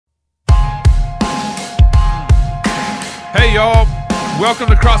Hey, y'all. Welcome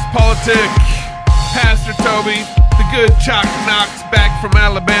to Cross Politic. Pastor Toby, the good Chalk Knox back from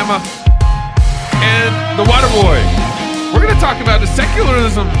Alabama, and the Water Boy. We're going to talk about the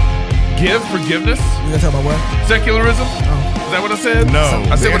secularism give forgiveness. You going to talk about what? Secularism. Is that what I said? No.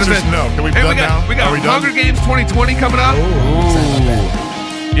 I said what I said. No. Can we be done now? We got Hunger Games 2020 coming up.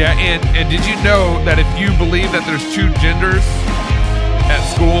 Yeah, and did you know that if you believe that there's two genders at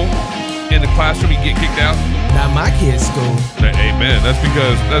school, in the classroom, you get kicked out? Not my kids' school. Amen. That's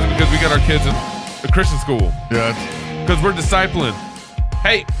because we got our kids in a Christian school. Yeah. Because we're discipling.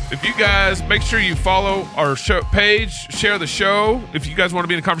 Hey, if you guys make sure you follow our show page, share the show. If you guys want to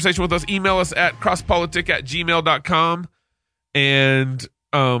be in a conversation with us, email us at crosspolitic@gmail.com. And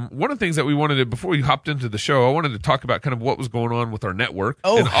one of the things that we wanted to, before we hopped into the show, I wanted to talk about kind of what was going on with our network.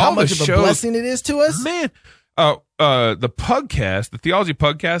 Oh, and how much of a blessing it is to us? Man. The Pugcast, the Theology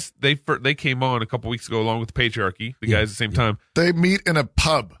Pugcast, they came on a couple weeks ago along with the Patriarchy, the guys at the same time. They meet in a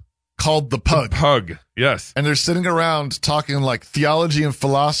pub called The Pug. The Pug, yes. And they're sitting around talking like theology and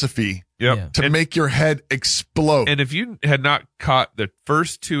philosophy to make your head explode. And if you had not caught the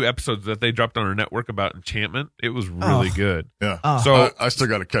first two episodes that they dropped on our network about enchantment, it was really good. Yeah. So I still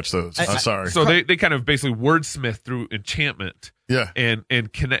got to catch those. I'm sorry. So they kind of basically wordsmith through enchantment. Yeah. And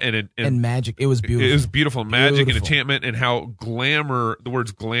magic. It was beautiful. It was beautiful. Magic and enchantment, and how the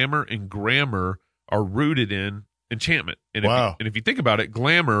words glamour and grammar are rooted in enchantment. And if you think about it,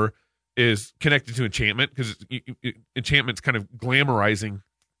 glamour is connected to enchantment because enchantment's kind of glamorizing,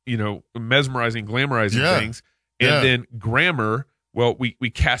 mesmerizing, glamorizing things. And then grammar, well, we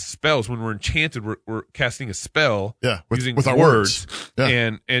cast spells. When we're enchanted, we're casting a spell using with our words.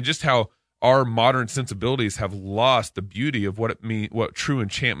 Yeah. And just how our modern sensibilities have lost the beauty of what true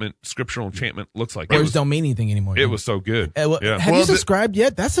enchantment, scriptural enchantment looks like. Words don't mean anything anymore. It was so good. Have you subscribed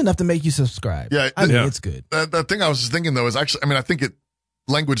yet? That's enough to make you subscribe. Yeah. I mean, it's good. The thing I was just thinking, though, is actually, I think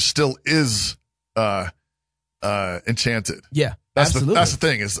language still is enchanted. Yeah. Absolutely. That's the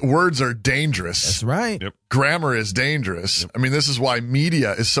thing, is words are dangerous. That's right. Yep. Grammar is dangerous. Yep. I mean, this is why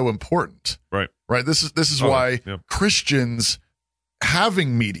media is so important. Right. This is why Christians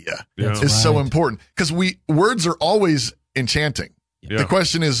having media is so important, because words are always enchanting. Yeah. The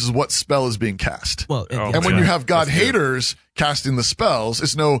question is what spell is being cast. Well, and when you have God haters casting the spells,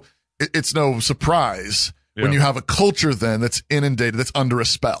 it's no surprise when you have a culture then that's inundated, that's under a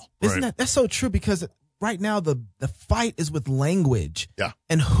spell. Isn't that's so true? Because right now the fight is with language. Yeah.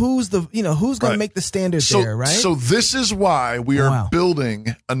 And who's going to make the standard there, right? So this is why we are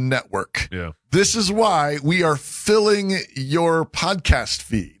building a network. Yeah. This is why we are filling your podcast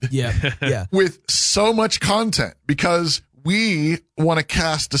feed with so much content, because we want to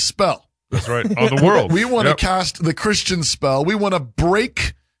cast a spell. That's right. On the world. We want to cast the Christian spell. We want to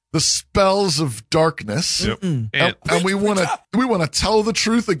break the spells of darkness. Yep. And we want to tell the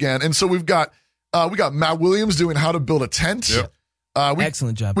truth again. And so we got Matt Williams doing How to Build a Tent. Yep.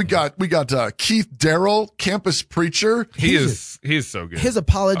 Excellent job. We got Keith Darrell, campus preacher. He is so good. His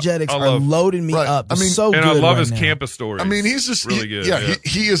apologetics are loading me up. So good. And I love his now. campus stories. I mean, he's just really good. Yeah,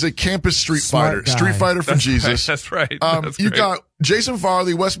 he is a campus street fighter from Jesus. Right, that's right. You got Jason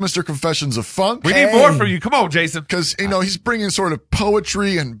Farley, Westminster Confessions of Funk. We need more from you. Come on, Jason. Because, he's bringing sort of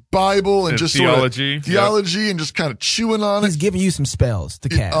poetry and Bible and just theology. And just kind of chewing on it. He's giving you some spells to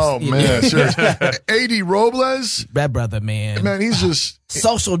cast. Oh, man. Seriously. A.D. Robles. That brother, man. Man, he's just...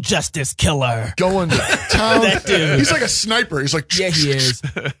 social justice killer. Going to town. That dude. He's like a sniper. He's like... Yeah, he is.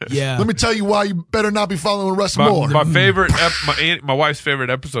 Yeah. Let me tell you why you better not be following Russ Moore. My favorite... my wife's favorite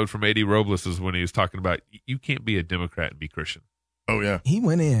episode from A.D. Robles is when he was talking about you can't be a Democrat and be Christian. Oh, yeah. He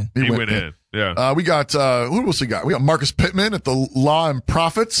went in. He went in. Yeah. We got, who else we got? We got Marcus Pittman at the Law and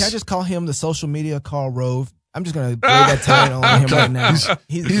Prophets. Can I just call him the social media Karl Rove? I'm just going to lay that title on him right now.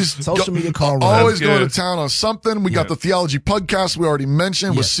 He's social media Karl Rove. Always going to town on something. We got the Theology Pugcast we already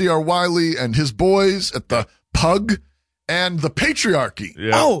mentioned with C.R. Wiley and his boys at the Pug, and the Patriarchy.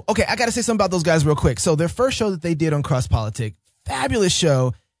 Yeah. Oh, okay. I got to say something about those guys real quick. So their first show that they did on Cross Politic, fabulous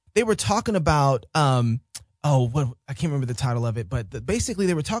show. They were talking about... I can't remember the title of it, but basically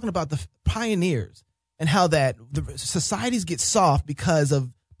they were talking about the pioneers and how that the societies get soft because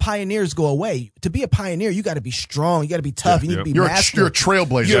of pioneers go away. To be a pioneer, you got to be strong. You got to be tough. You need to be masculine. You're a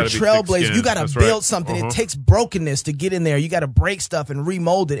trailblazer. You're a trailblazer. You got to build something. Uh-huh. It takes brokenness to get in there. You got to break stuff and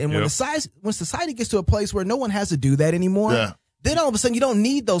remold it. And when society gets to a place where no one has to do that anymore, then all of a sudden you don't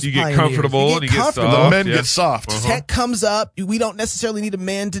need those pioneers. You get comfortable and you get soft. The men get soft. Uh-huh. Tech comes up. We don't necessarily need a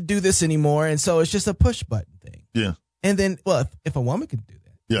man to do this anymore. And so it's just a push button thing. Yeah. And then, if a woman can do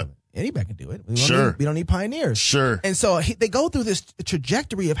that, anybody can do it. We don't need pioneers. Sure. And so they go through this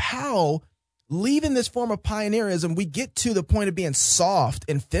trajectory of how leaving this form of pioneerism, we get to the point of being soft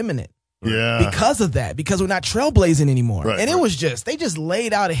and feminine. Yeah. Because of that, because we're not trailblazing anymore. Right, and it was just, they just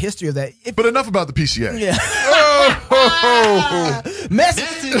laid out a history of that. But enough about the PCA. Yeah.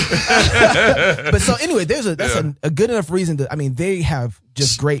 Message. But so anyway, that's a good enough reason to, I mean, they have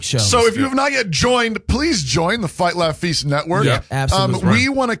just great shows. So if you have not yet joined, please join the Fight, Laugh, Feast Network. Yeah, absolutely. We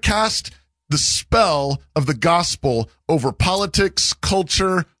want to cast the spell of the gospel over politics,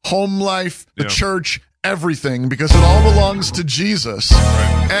 culture, home life, the church, everything, because it all belongs to Jesus.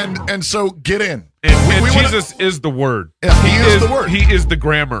 Right. And so get in. And Jesus is the word. Yeah, he is the word. He is the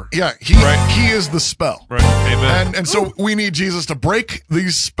grammar. Yeah, he is the spell. Right. Amen. And so we need Jesus to break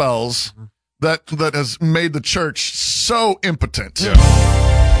these spells that has made the church so impotent. Yeah.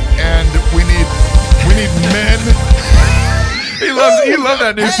 And we need men. He loves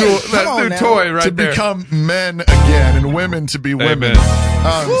that new tool, that new toy right to there. become men again and women to be women.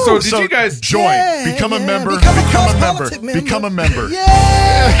 So did you guys join? Become a member. Become a member.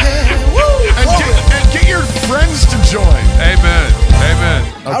 Yeah. And get your friends to join. Amen.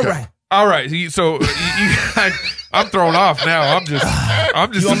 Okay. All right. So I'm thrown off now.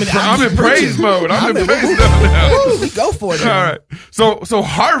 I'm in praise mode. I'm in praise mode now. We go for it. All right. So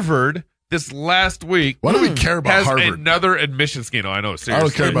Harvard this last week. Why do we care about has Harvard? Another admission scandal. I know. Seriously. I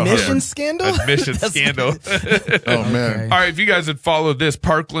don't care about admission Harvard. Scandal? Admission scandal. Oh, man. All right. If you guys had followed this,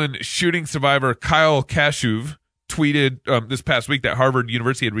 Parkland shooting survivor Kyle Kashuv tweeted this past week that Harvard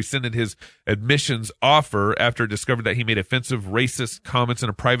University had rescinded his admissions offer after it discovered that he made offensive racist comments in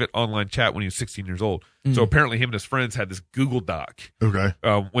a private online chat when he was 16 years old. So apparently him and his friends had this Google Doc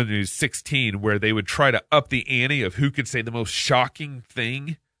when he was 16 where they would try to up the ante of who could say the most shocking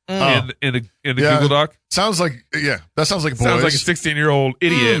thing in the Google Doc. Sounds like, that sounds like boys. Sounds like a 16-year-old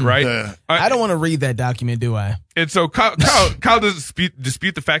idiot, right? Yeah. I don't want to read that document, do I? And so Kyle doesn't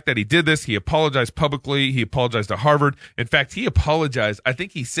dispute the fact that he did this. He apologized publicly. He apologized to Harvard. In fact, he apologized. I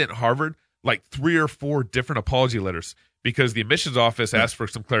think he sent Harvard like 3 or 4 different apology letters because the admissions office asked for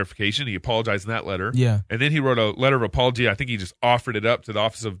some clarification. He apologized in that letter. Yeah. And then he wrote a letter of apology. I think he just offered it up to the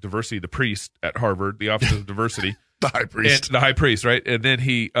Office of Diversity, the priest at Harvard, the Office of Diversity. The high priest. And the high priest, right? And then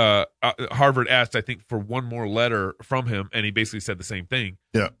Harvard asked, I think, for one more letter from him, and he basically said the same thing.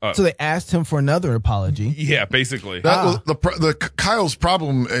 Yeah. So they asked him for another apology. Yeah, basically. Kyle's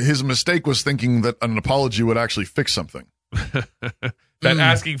problem, his mistake was thinking that an apology would actually fix something. That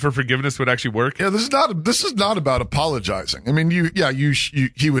asking for forgiveness would actually work. Yeah, this is not about apologizing. I mean,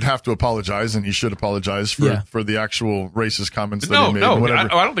 he would have to apologize, and he should apologize for the actual racist comments that he made. No, I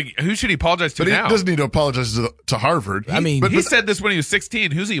don't think. Who should he apologize to now? He doesn't need to apologize to Harvard. He said this when he was 16.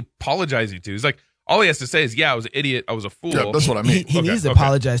 Who's he apologizing to? He's like, all he has to say is, I was an idiot. I was a fool. Yeah, that's what I mean. He needs to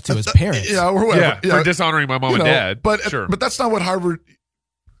apologize to his parents. Or whoever. For dishonoring my mom and dad. But that's not what Harvard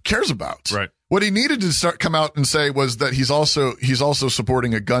cares about. Right. What he needed to come out and say was that he's also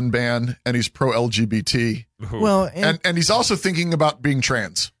supporting a gun ban and he's pro LGBT. Well, and he's also thinking about being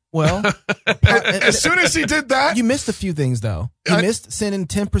trans. Well, as soon as he did that, you missed a few things though. He missed sending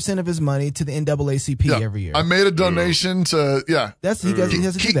 10% of his money to the NAACP every year. I made a donation to he has to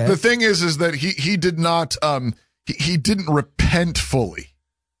do that. The thing is that he did not he didn't repent fully.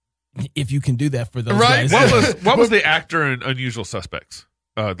 If you can do that for those guys. What was the actor in Unusual Suspects?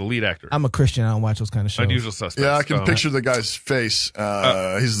 The lead actor. I'm a Christian. I don't watch those kind of shows. Unusual Suspects. Yeah, I can picture the guy's face.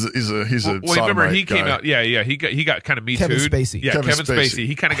 He's a. Well, remember he came out. Yeah. He got kind of Me Too'd. Kevin Spacey. Yeah, Kevin Spacey.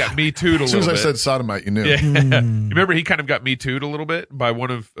 He kind of got Me Too'd a little bit. As soon as I said sodomite, you knew. Yeah. Remember he kind of got Me Too'd a little bit by one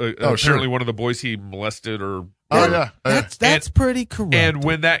of apparently one of the boys he molested or. That's pretty correct. And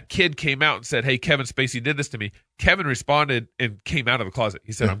when that kid came out and said, "Hey, Kevin Spacey did this to me," Kevin responded and came out of the closet.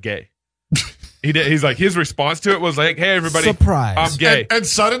 He said, "I'm gay." He did. He's like, his response to it was like, "Hey, everybody, surprise! I'm gay." And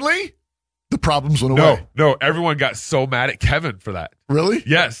suddenly, the problems went away. No, everyone got so mad at Kevin for that. Really?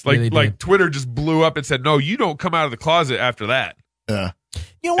 Yes, like Twitter just blew up and said, "No, you don't come out of the closet after that." Yeah.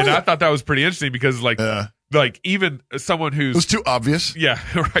 And I thought that was pretty interesting because like even someone who's it was too obvious. Yeah,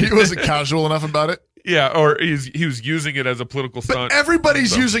 right. He wasn't casual enough about it. Yeah, or he was using it as a political stunt. But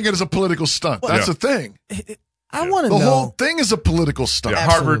everybody's using it as a political stunt. That's the thing. I want to know. The whole thing is a political stunt. Yeah,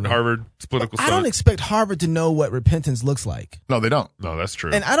 Harvard's political stunt. I don't expect Harvard to know what repentance looks like. No, they don't. No, that's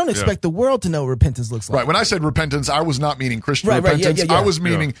true. And I don't expect the world to know what repentance looks like. Right. When I said repentance, I was not meaning Christian repentance. I was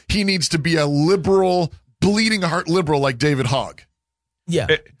meaning he needs to be a liberal, bleeding heart liberal like David Hogg. Yeah.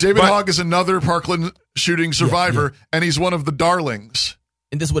 David Hogg is another Parkland shooting survivor, and he's one of the darlings.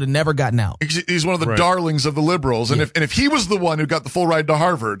 And this would have never gotten out. He's one of the darlings of the liberals. And if he was the one who got the full ride to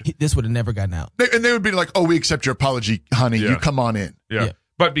Harvard, this would have never gotten out. And they would be like, "Oh, we accept your apology, honey. You come on in." Yeah.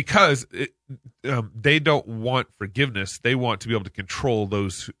 But because they don't want forgiveness, they want to be able to control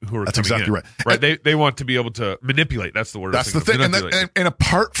those who are That's coming exactly in. right. Right? They want to be able to manipulate. That's the word. That's the thing. And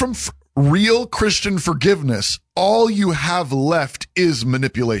apart from real Christian forgiveness, all you have left is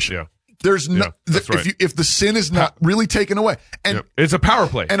manipulation. Yeah. There's no if the sin is not really taken away, and it's a power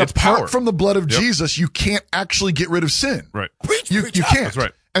play. And it's apart power. from the blood of Jesus, you can't actually get rid of sin. Right. You can't. That's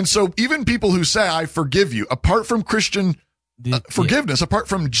right. And so even people who say I forgive you, apart from Christian forgiveness, apart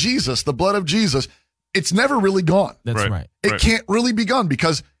from Jesus, the blood of Jesus, it's never really gone. That's right. It can't really be gone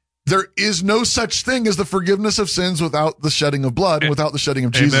because there is no such thing as the forgiveness of sins without the shedding of blood and without the shedding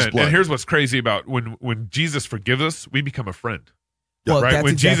of Jesus' blood. And here's what's crazy about when Jesus forgives us, we become a friend. Well, right?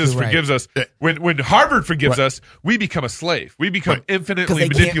 When Jesus forgives us, when Harvard forgives us, we become a slave. We become infinitely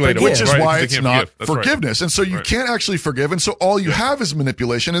manipulatable. Which is why it's not forgiveness. And so you can't actually forgive. And so all you have is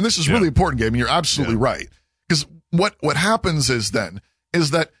manipulation. And this is really important, Gabe, and you're absolutely right. Because what happens is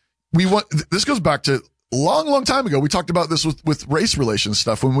that we want, this goes back to long time ago. We talked about this with race relations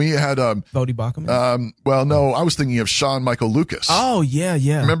stuff when we had Voddie Baucham. Well, no, I was thinking of Sean Michael Lucas. Oh yeah.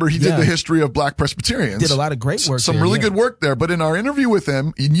 Remember he did the history of Black Presbyterians. Did a lot of great work. Some really good work there. But in our interview with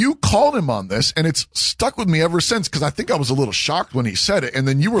him, you called him on this, and it's stuck with me ever since because I think I was a little shocked when he said it, and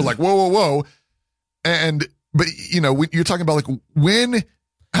then you were like, whoa, but you're talking about like when.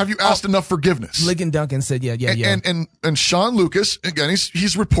 Have you asked enough forgiveness? Ligon Duncan said, yeah. And Sean Lucas, again,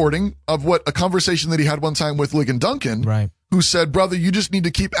 he's reporting of what a conversation that he had one time with Ligon Duncan, right? Who said, brother, you just need to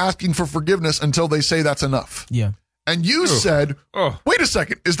keep asking for forgiveness until they say that's enough. Yeah. And you said, wait a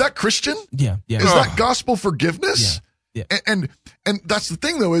second, is that Christian? Yeah. Is that gospel forgiveness? Yeah. And that's the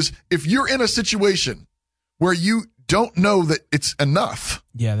thing though, is if you're in a situation where you don't know that it's enough.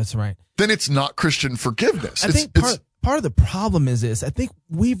 Yeah, that's right. Then it's not Christian forgiveness. I think part of the problem is this. I think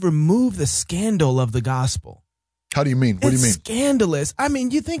we've removed the scandal of the gospel. How do you mean? What do you mean? It's scandalous. I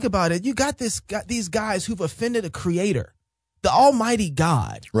mean, you think about it. You got these guys who've offended a creator, the Almighty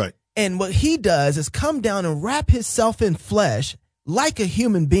God. Right. And what he does is come down and wrap himself in flesh like a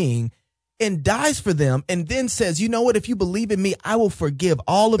human being and dies for them and then says, you know what? If you believe in me, I will forgive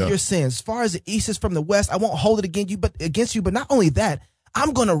all of your sins. As far as the east is from the west, I won't hold it against you. But not only that,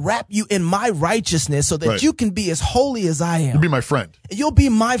 I'm going to wrap you in my righteousness so that you can be as holy as I am. You'll be my friend. You'll be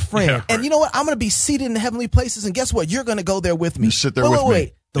my friend. Yeah, and you know what? I'm going to be seated in the heavenly places. And guess what? You're going to go there with me. You sit there with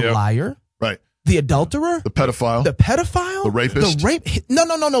me. The liar. Right. The adulterer. The pedophile. The rapist. No,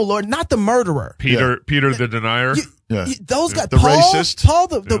 Lord. Not the murderer. Peter the denier. Those guys. The racist.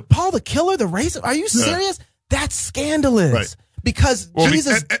 Paul the killer. The racist. Are you serious? That's scandalous. Right. Because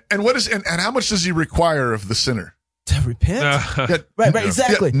Jesus. And what is and how much does he require of the sinner? To repent. Right,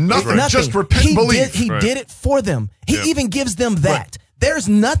 exactly. Yeah, nothing. Just repent and believe. He did it for them. He even gives them that. Right. There's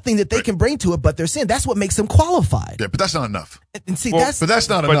nothing that they can bring to it but their sin. That's what makes them qualified. Yeah, but that's not enough. And see, but that's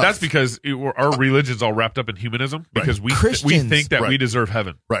not enough. But that's because our religion's all wrapped up in humanism because we think that we deserve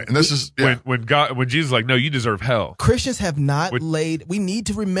heaven. Right. And this is when Jesus is like, no, you deserve hell. Christians have not we need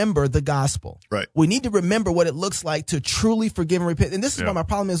to remember the gospel. Right. We need to remember what it looks like to truly forgive and repent. And this is what my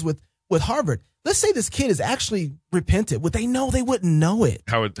problem is with Harvard. Let's say this kid is actually repented. Would they know? They wouldn't know it.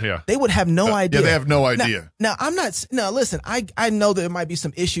 They would have no idea. Yeah, they have no idea. Now I'm not. Now listen, I know there might be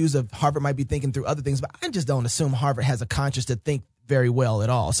some issues of Harvard might be thinking through other things, but I just don't assume Harvard has a conscience to think very well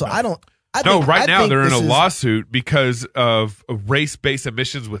at all. So I don't. Right now they're in a lawsuit because of race-based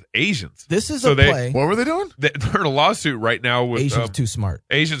admissions with Asians. This is a play. What were they doing? They're in a lawsuit right now with Asians too smart.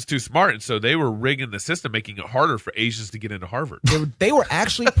 Asians too smart, and so they were rigging the system, making it harder for Asians to get into Harvard. They were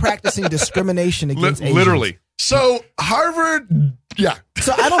actually practicing discrimination against Asians. Literally. So Harvard,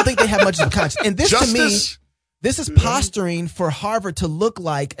 So I don't think they have much of a conscience. And this Justice? to me, this is posturing for Harvard to look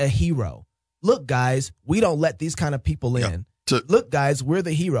like a hero. Look, guys, we don't let these kind of people in. Look, guys, we're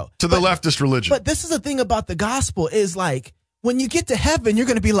the hero. The leftist religion. But this is the thing about the gospel is like, when you get to heaven, you're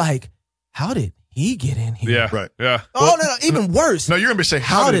going to be like, how did he get in here? Yeah. Right. Yeah. Oh, no, even worse. No, you're going to be saying,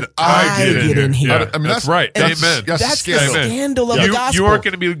 how did I get in here? Yeah, I mean, that's right. Amen. That's the scandal of the gospel. You aren't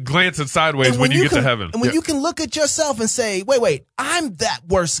going to be glancing sideways when you get to heaven. And when you can look at yourself and say, wait, I'm that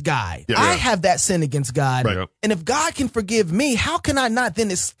worst guy. I have that sin against God. Right. And if God can forgive me, how can I not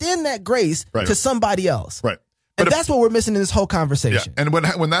then extend that grace to somebody else? Right. And that's what we're missing in this whole conversation. Yeah. And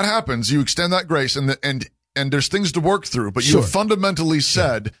when that happens, you extend that grace and there's things to work through, but you have fundamentally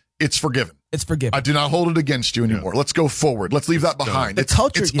said it's forgiven. It's forgiven. I do not hold it against you anymore. Let's go forward. Let's leave that behind. The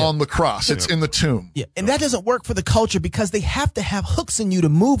culture, it's on the cross. It's in the tomb. Yeah. And that doesn't work for the culture because they have to have hooks in you to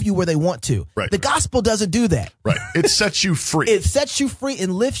move you where they want to. Right. The gospel doesn't do that. Right. It sets you free. It sets you free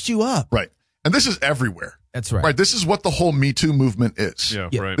and lifts you up. Right. And this is everywhere. That's right. Right. This is what the whole Me Too movement is. Yeah,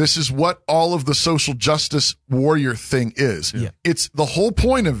 right. This is what all of the social justice warrior thing is. Yeah. It's the whole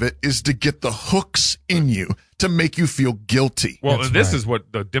point of it is to get the hooks in you to make you feel guilty. Well, That's and this right. is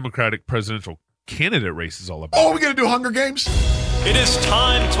what the Democratic presidential candidate race is all about. Oh, we're going to do Hunger Games? It is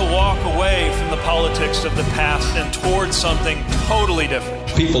time to walk away from the politics of the past and towards something totally different.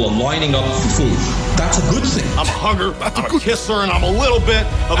 People are lining up for food. That's a good thing. I'm a hugger, I'm a kisser, and I'm a little bit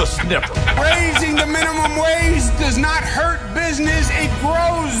of a sniffer. Raising the minimum wage does not hurt business, it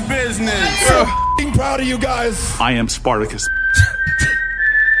grows business. So proud of you guys. I am Spartacus.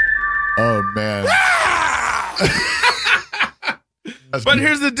 Oh, man. But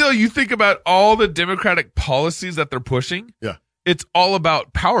here's the deal. You think about all the Democratic policies that they're pushing. Yeah. It's all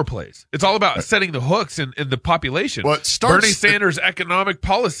about power plays. It's all about setting the hooks in the population. Well, it starts- Bernie Sanders' economic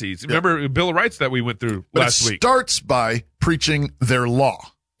policies. Remember Bill of Rights that we went through But last it week. starts by preaching their law.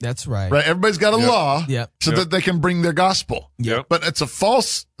 That's right. Right? Everybody's got a law Yep. so that they can bring their gospel. Yep. But it's a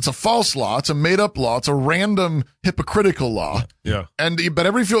false law. It's a made up law. It's a random hypocritical law. Yeah.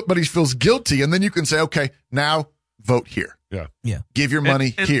 But he feels guilty. And then you can say, okay, now vote here. Yeah. Yeah. Give your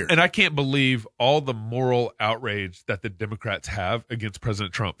money and, here. And I can't believe all the moral outrage that the Democrats have against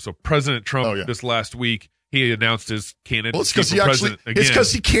President Trump. So President Trump this last week, he announced his candidacy well, it's because for president again. it's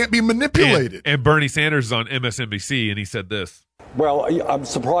because he can't be manipulated. And Bernie Sanders is on MSNBC, and he said this. Well, I'm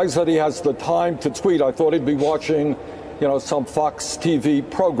surprised that he has the time to tweet. I thought he'd be watching, some Fox TV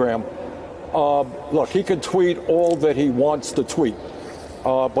program. Look, he can tweet all that he wants to tweet.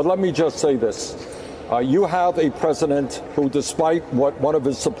 But let me just say this. You have a president who, despite what one of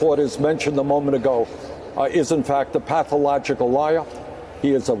his supporters mentioned a moment ago, is in fact a pathological liar.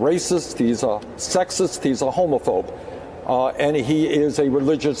 He is a racist, he's a sexist, he's a homophobe, and he is a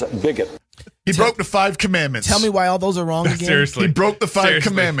religious bigot. He broke the 5 commandments. Tell me why all those are wrong again. Seriously. He broke the 5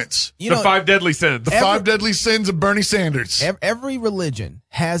 commandments. The 5 deadly sins. The 5 deadly sins of Bernie Sanders. Every religion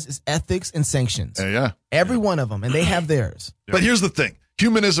has its ethics and sanctions. Yeah. Every one of them, and they have theirs. But here's the thing.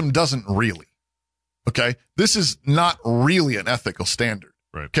 Humanism doesn't really. Okay? This is not really an ethical standard.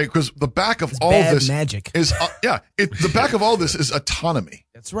 Right. Okay? Because the back of It's all bad this magic. is, the back of all this is autonomy.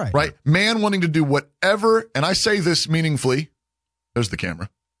 That's right. Right? Man wanting to do whatever, and I say this meaningfully. There's the camera.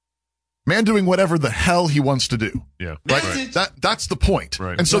 Man doing whatever the hell he wants to do. Yeah. Right? That's the point.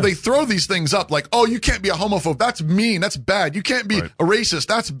 Right. And so they throw these things up like, oh, you can't be a homophobe. That's mean. That's bad. You can't be a racist.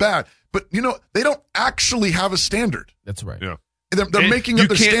 That's bad. But, they don't actually have a standard. That's right. Yeah. They're making up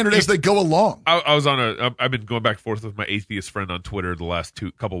their standard as they go along. I was I've been going back and forth with my atheist friend on Twitter the last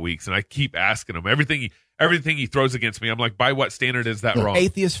couple weeks, and I keep asking him everything he throws against me. I'm like, by what standard is that wrong?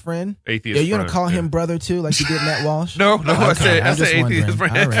 Atheist friend? Atheist Yeah, you going friend, to call him brother too, like you did Matt Walsh? No, I said atheist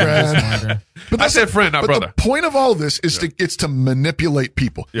friend. All right, I'm just wondering. But I said friend, not brother. The point of all this is to manipulate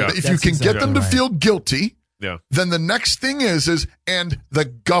people. Yeah. If you That's can get them to exactly feel guilty, Yeah. then the next thing is and the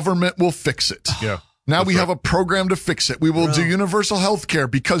government will fix it. Yeah. Now we have a program to fix it. We will do universal health care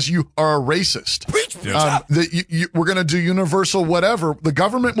because you are a racist. We're going to do universal whatever. The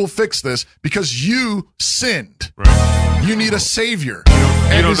government will fix this because you sinned. Right. You need a savior.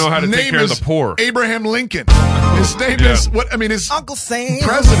 You don't know how to take care of the poor. Abraham Lincoln. His name is his Uncle Sam.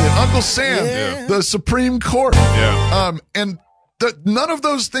 president, Uncle Sam, Yeah. the Supreme Court. Yeah. And none of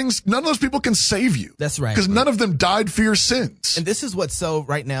those people can save you. That's right. Because none of them died for your sins. And this is what's so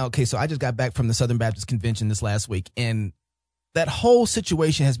right now. Okay, so I just got back from the Southern Baptist Convention this last week, and that whole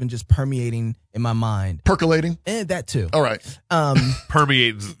situation has been just permeating in my mind. Percolating? And that too. All right.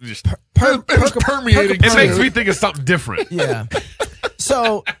 Permeates. Just, It was permeating. it makes me think of something different. Yeah.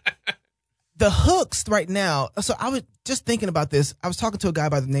 So the hooks right now. So I was just thinking about this. I was talking to a guy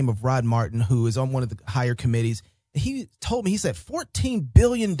by the name of Rod Martin, who is on one of the higher committees. He told me, he said $14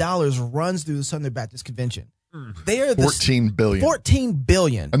 billion runs through the Southern Baptist Convention. They are $14 billion. $14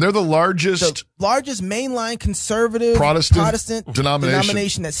 billion. And they're the largest mainline conservative Protestant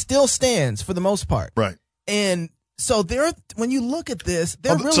denomination that still stands for the most part. Right. And so when you look at this,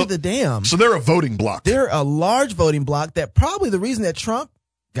 they're really the dam. So they're a voting bloc. They're a large voting bloc that probably the reason that Trump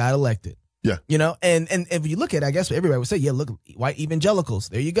got elected. Yeah. And if you look at it, I guess everybody would say, yeah, look, white evangelicals.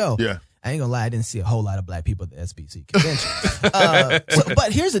 There you go. Yeah. I ain't gonna lie, I didn't see a whole lot of black people at the SBC convention.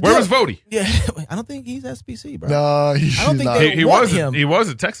 But here's the deal. Where was Vody? Yeah, I don't think he's SBC, bro. No, he's I don't think not. they He want was. him. He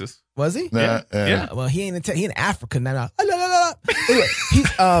was in Texas. Was he? Nah, Yeah. Well, he ain't he in Africa now. Anyway, he's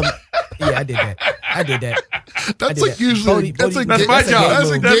yeah, I did that. That's like usually Bodie, That's my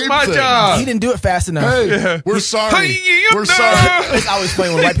job. That's my job. He didn't do it fast enough. Hey, we're sorry. Hey, We're sorry. It's always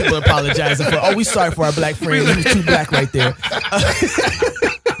funny when white people apologizing for, we sorry for our black friend. He was too black right there.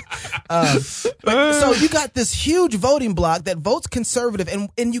 So you got this huge voting bloc that votes conservative,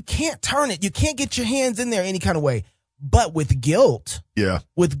 and you can't turn it. You can't get your hands in there any kind of way. But with guilt,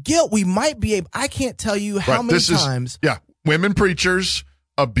 we might be able. I can't tell you how many times. Women preachers,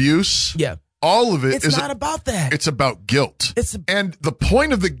 abuse. Yeah. All of it is not about that. It's about guilt. And the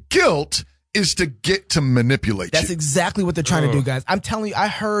point of the guilt is to get to manipulate That's exactly what they're trying to do, guys. I'm telling you, I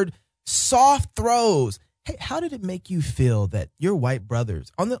heard soft throws. Hey, how did it make you feel that your white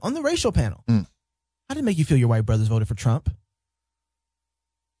brothers on the racial panel? How did it make you feel your white brothers voted for Trump?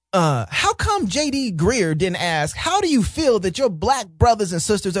 How come J.D. Greer didn't ask, how do you feel that your black brothers and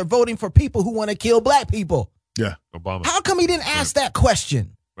sisters are voting for people who want to kill black people? Yeah. Obama. How come he didn't ask that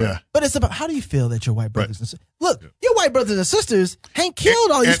question? Yeah. But it's about, how do you feel that your white brothers and sisters, look, your white brothers and sisters ain't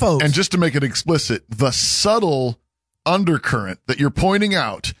killed all these folks. And just to make it explicit, the subtle undercurrent that you're pointing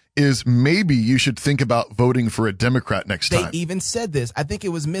out is maybe you should think about voting for a Democrat next time. They even said this. I think it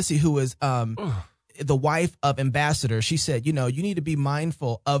was Missy who was the wife of Ambassador. She said, you need to be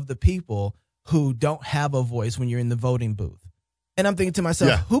mindful of the people who don't have a voice when you're in the voting booth. And I'm thinking to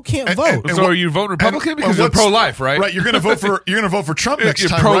myself, who can't vote? So are you voting Republican because you're pro-life, right? Right. You're going to vote for Trump next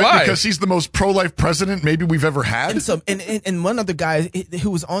time, right? Because he's the most pro-life president maybe we've ever had. And so, and one other guy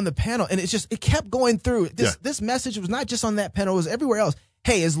who was on the panel, and it kept going through. This message was not just on that panel; it was everywhere else.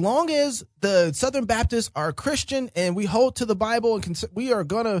 Hey, as long as the Southern Baptists are Christian and we hold to the Bible, and we are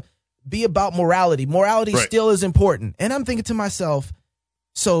going to be about morality. Morality still is important. And I'm thinking to myself,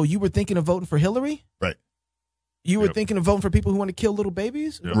 so you were thinking of voting for Hillary? Right. You were thinking of voting for people who want to kill little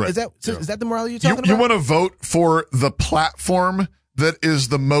babies? Right. Is that the morality you're talking about? You want to vote for the platform that is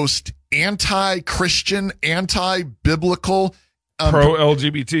the most anti-Christian, anti-biblical,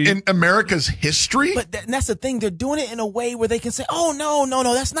 pro-LGBT in America's history? But that's the thing. They're doing it in a way where they can say, oh,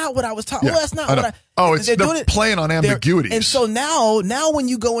 no, that's not what I was talking about. That's not what I... They're playing on ambiguities. And so now when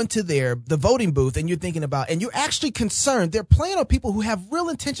you go into the voting booth and you're thinking about, and you're actually concerned, they're playing on people who have real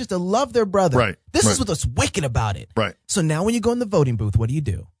intentions to love their brother. Right. This is what's wicked about it. Right. So now when you go in the voting booth, what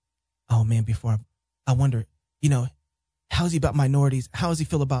do? Oh, man, before I wonder, how is he about minorities? How does he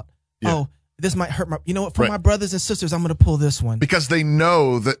feel about, this might hurt for my brothers and sisters, I'm going to pull this one. Because they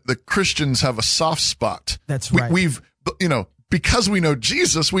know that the Christians have a soft spot. That's right. Because we know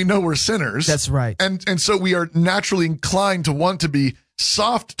Jesus, we know we're sinners. That's right. And so we are naturally inclined to want to be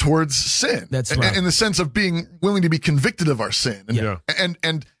soft towards sin. That's right. In the sense of being willing to be convicted of our sin.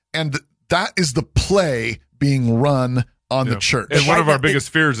 And that is the play being run on the church. And one of our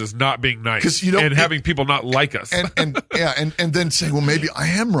biggest fears is not being nice and having people not like us. And then saying, well, maybe I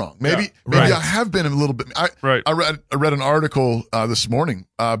am wrong. Maybe I have been a little bit. I read an article this morning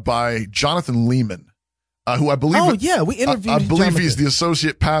by Jonathan Lehman, who I believe. We interviewed. I believe he's the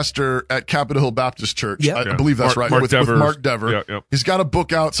associate pastor at Capitol Hill Baptist Church. Yep. I believe that's right. With Mark Dever. Yep. He's got a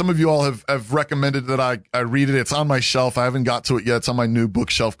book out. Some of you all have recommended that I read it. It's on my shelf. I haven't got to it yet. It's on my new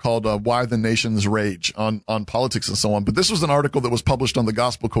bookshelf called Why the Nations Rage on politics and so on. But this was an article that was published on the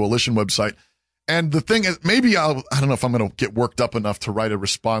Gospel Coalition website. And the thing is, maybe I don't know if I'm going to get worked up enough to write a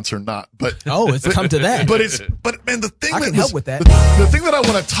response or not. But it's come to that. But man, the thing I can help with that. The thing that I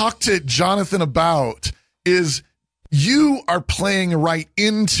want to talk to Jonathan about is you are playing right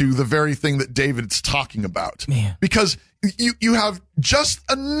into the very thing that David's talking about. Man. Because you have just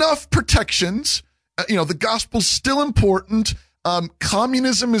enough protections. The gospel's still important.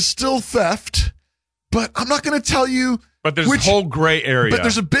 Communism is still theft. But I'm not going to tell you. But there's a whole gray area. But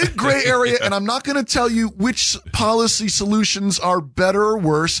there's a big gray area, and I'm not going to tell you which policy solutions are better or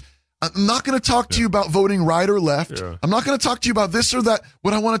worse. I'm not going to talk to you about voting right or left. Yeah. I'm not going to talk to you about this or that.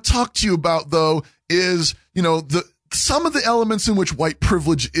 What I want to talk to you about, though, is, some of the elements in which white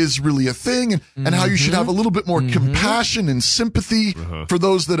privilege is really a thing and how you should have a little bit more compassion and sympathy for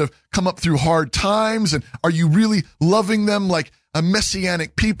those that have come up through hard times. And are you really loving them like a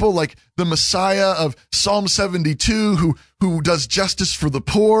messianic people, like the Messiah of Psalm 72 who does justice for the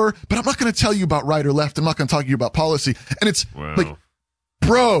poor? But I'm not going to tell you about right or left. I'm not going to talk to you about policy. And it's like,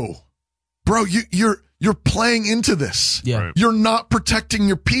 bro, you're playing into this. Yeah. Right. You're not protecting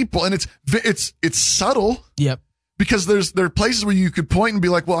your people. And it's subtle. Yep. Because there are places where you could point and be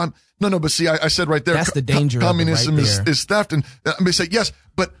like, well, but see, I said right there. That's the danger. Communism of it right is theft. And I'm going to say, yes,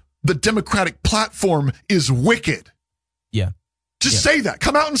 but the Democratic platform is wicked. Yeah. Just say that.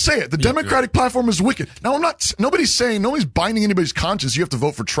 Come out and say it. The Democratic platform is wicked. Now, nobody's binding anybody's conscience. You have to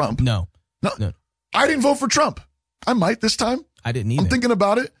vote for Trump. No. I didn't vote for Trump. I might this time. I didn't either. I'm thinking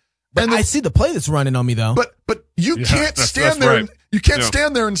about it. But I see the play that's running on me, though. But you can't stand there. Right. You can't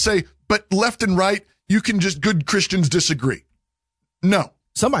stand there and say, but left and right, you can just good Christians disagree. No.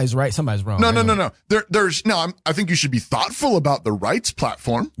 Somebody's right, somebody's wrong. No. I think you should be thoughtful about the right's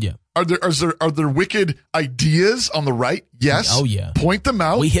platform. Yeah. Are there wicked ideas on the right? Yes. Oh, yeah. Point them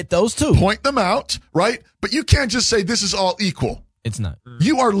out. We hit those too. Point them out, right? But you can't just say this is all equal. It's not.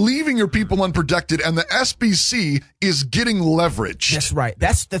 You are leaving your people unprotected, and the SBC is getting leverage. That's right.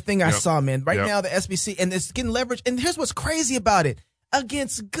 That's the thing I saw, man. Right now, the SBC, and it's getting leverage. And here's what's crazy about it.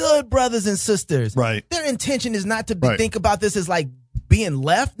 Against good brothers and sisters. Right. Their intention is not to think about this as like being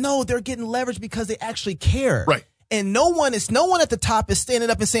left. No, they're getting leverage because they actually care. Right. And no one at the top is standing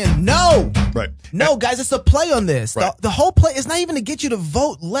up and saying, no. Right. No, guys, it's a play on this. Right. The whole play is not even to get you to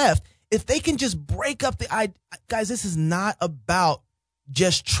vote left. If they can just break up guys, this is not about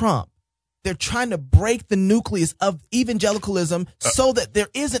just Trump. They're trying to break the nucleus of evangelicalism so that there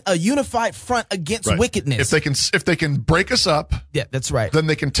isn't a unified front against wickedness. If they can break us up, yeah, that's right. Then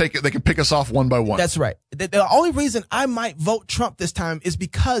they can take it. They can pick us off one by one. That's right. The only reason I might vote Trump this time is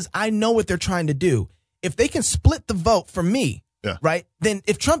because I know what they're trying to do. If they can split the vote for me, right? Then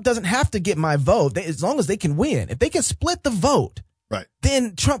if Trump doesn't have to get my vote, as long as they can win, if they can split the vote, right,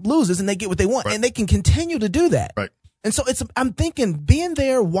 then Trump loses and they get what they want, and they can continue to do that. Right. And so I'm thinking, being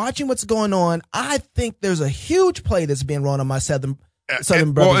there, watching what's going on, I think there's a huge play that's being run on my Southern brothers.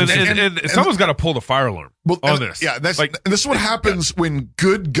 Well, and someone's got to pull the fire alarm on this. Yeah, this is what happens when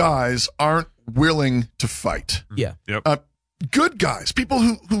good guys aren't willing to fight. Yeah. Yep. Good guys, people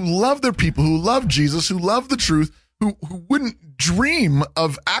who love their people, who love Jesus, who love the truth, who wouldn't dream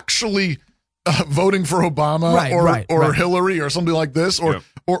of actually voting for Obama or Hillary or something like this, or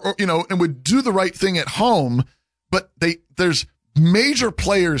and would do the right thing at home. But there's major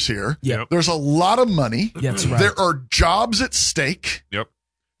players here. Yep. There's a lot of money. That's right. There are jobs at stake. Yep.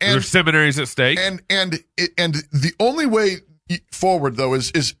 And there's seminaries at stake. And the only way forward though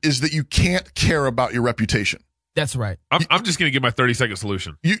is that you can't care about your reputation. That's right. I'm just going to give my 30-second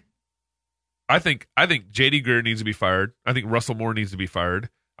solution. I think J.D. Greear needs to be fired. I think Russell Moore needs to be fired.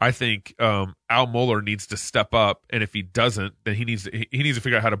 I think Al Mohler needs to step up, and if he doesn't, then he needs to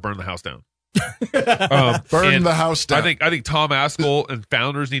figure out how to burn the house down. Burn the house down. I think Tom Askell and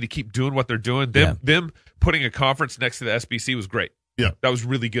Founders need to keep doing what they're doing. Them putting a conference next to the SBC was great. Yeah, that was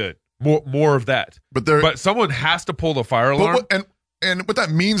really good. More of that. But someone has to pull the fire alarm. And what that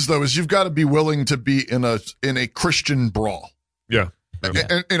means though is you've got to be willing to be in a Christian brawl. Yeah.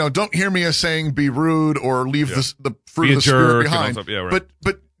 And don't hear me as saying be rude or leave the fruit of the Spirit behind.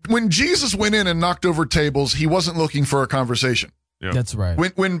 But when Jesus went in and knocked over tables, he wasn't looking for a conversation. Yeah. That's right.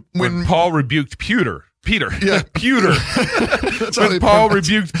 When Paul rebuked Peter. Yeah. Peter. When Paul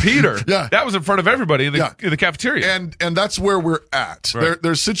rebuked Peter. Yeah. That was in front of everybody in the cafeteria. And that's where we're at. Right.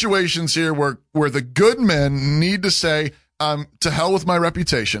 There's situations here where the good men need to say, to hell with my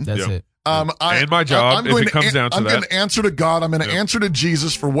reputation. That's it. And my job, if it comes down to that. I'm going to answer to God. I'm going to answer to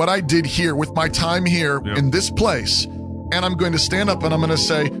Jesus for what I did here with my time here in this place. And I'm going to stand up and I'm going to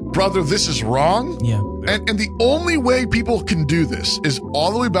say, brother, this is wrong. Yeah. And the only way people can do this is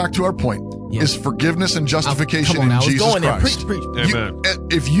all the way back to our point, is forgiveness and justification in Jesus Christ. Preach. Amen.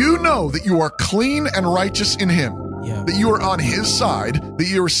 If you know that you are clean and righteous in him, that you are on his side, that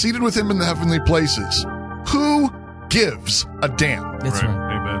you are seated with him in the heavenly places, who gives a damn? That's right.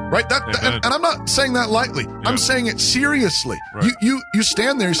 Amen. Right? And I'm not saying that lightly. Yeah. I'm saying it seriously. Right. You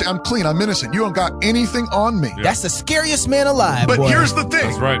stand there and say, I'm clean, I'm innocent. You don't got anything on me. Yeah. That's the scariest man alive. But boy. Here's the thing.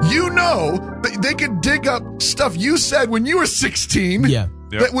 That's right. You know that they could dig up stuff you said when you were 16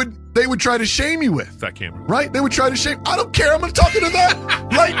 that they would try to shame you with. That camera. Right? They would try to shame. I don't care. I'm not talking to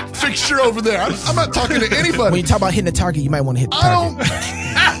that light fixture over there. I'm not talking to anybody. When you talk about hitting the target, you might want to hit the target.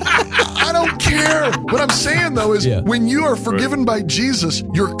 I don't care. What I'm saying, though, is when you are forgiven by Jesus,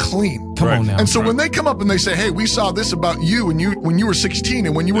 you're clean. Come on now. And so when they come up and they say, hey, we saw this about you when you were 16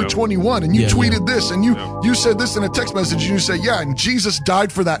 and when you were 21 and you tweeted this and you said this in a text message and you say, and Jesus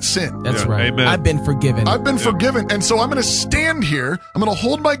died for that sin. That's right. Amen. I've been forgiven. I've been forgiven. And so I'm going to stand here. I'm going to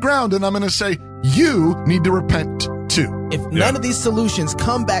hold my ground and I'm going to say, you need to repent too. If none of these solutions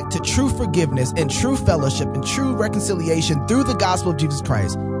come back to true forgiveness and true fellowship and true reconciliation through the gospel of Jesus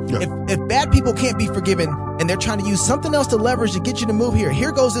Christ, if bad people can't be forgiven and they're trying to use something else to leverage to get you to move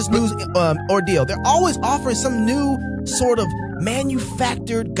here goes this new ordeal. They're always offering some new sort of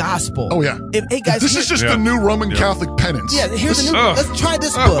manufactured gospel. Oh yeah. Hey guys, this is just the new Roman Catholic penance. Yeah, here's the new. Let's try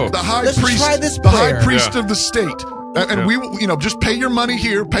this book. The high let's priest. Try this the high priest of the state. And we, just pay your money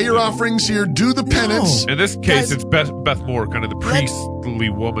here, pay your offerings here, do the penance. In this case, it's Beth Moore, kind of the priestly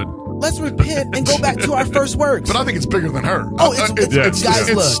woman. Let's repent and go back to our first works. But I think it's bigger than her. Oh, it's guys,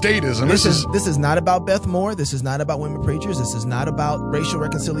 look, statism. This is not about Beth Moore. This is not about women preachers. This is not about racial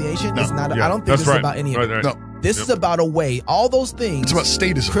reconciliation. It's not. I don't think this is about any of it. No. This is about a way, all those things. It's about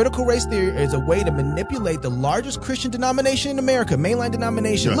statism. Critical race theory is a way to manipulate the largest Christian denomination in America, mainline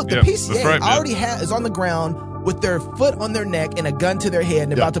denomination. Yeah. Look, the PCA already is on the ground with their foot on their neck and a gun to their head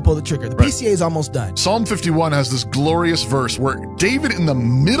and about to pull the trigger. The PCA is almost done. Psalm 51 has this glorious verse where David, in the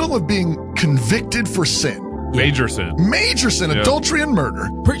middle of being convicted for sin, major sin, adultery and murder,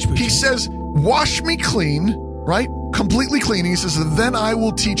 preach. He says, wash me clean, right? Completely clean. He says, then I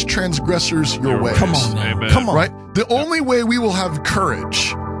will teach transgressors your ways. Come on, now. Amen. Come on. Right? The only way we will have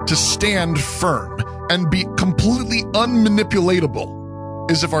courage to stand firm and be completely unmanipulatable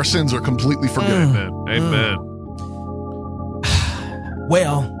is if our sins are completely forgiven. Amen.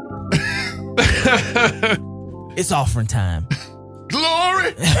 Well, it's offering time.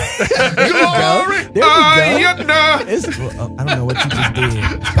 Glory! Glory! There we go. I don't know what you just did.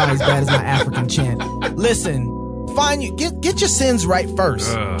 It's probably as bad as my African chant. Listen, get your sins right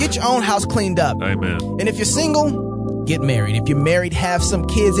first. Get your own house cleaned up. Amen. And if you're single, get married. If you're married, have some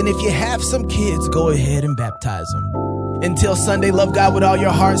kids. And if you have some kids, go ahead and baptize them. Until Sunday, love God with all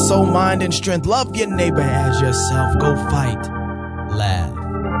your heart, soul, mind, and strength. Love your neighbor as yourself. Go fight, laugh,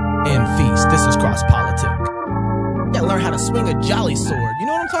 and feast. This is Cross Politic. You gotta learn how to swing a jolly sword. You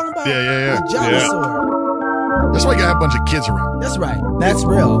know what I'm talking about? Yeah. A jolly sword. That's why you gotta have a bunch of kids around. That's right. That's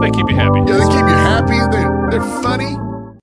real. They keep you happy. Yeah, they keep you happy. They're funny.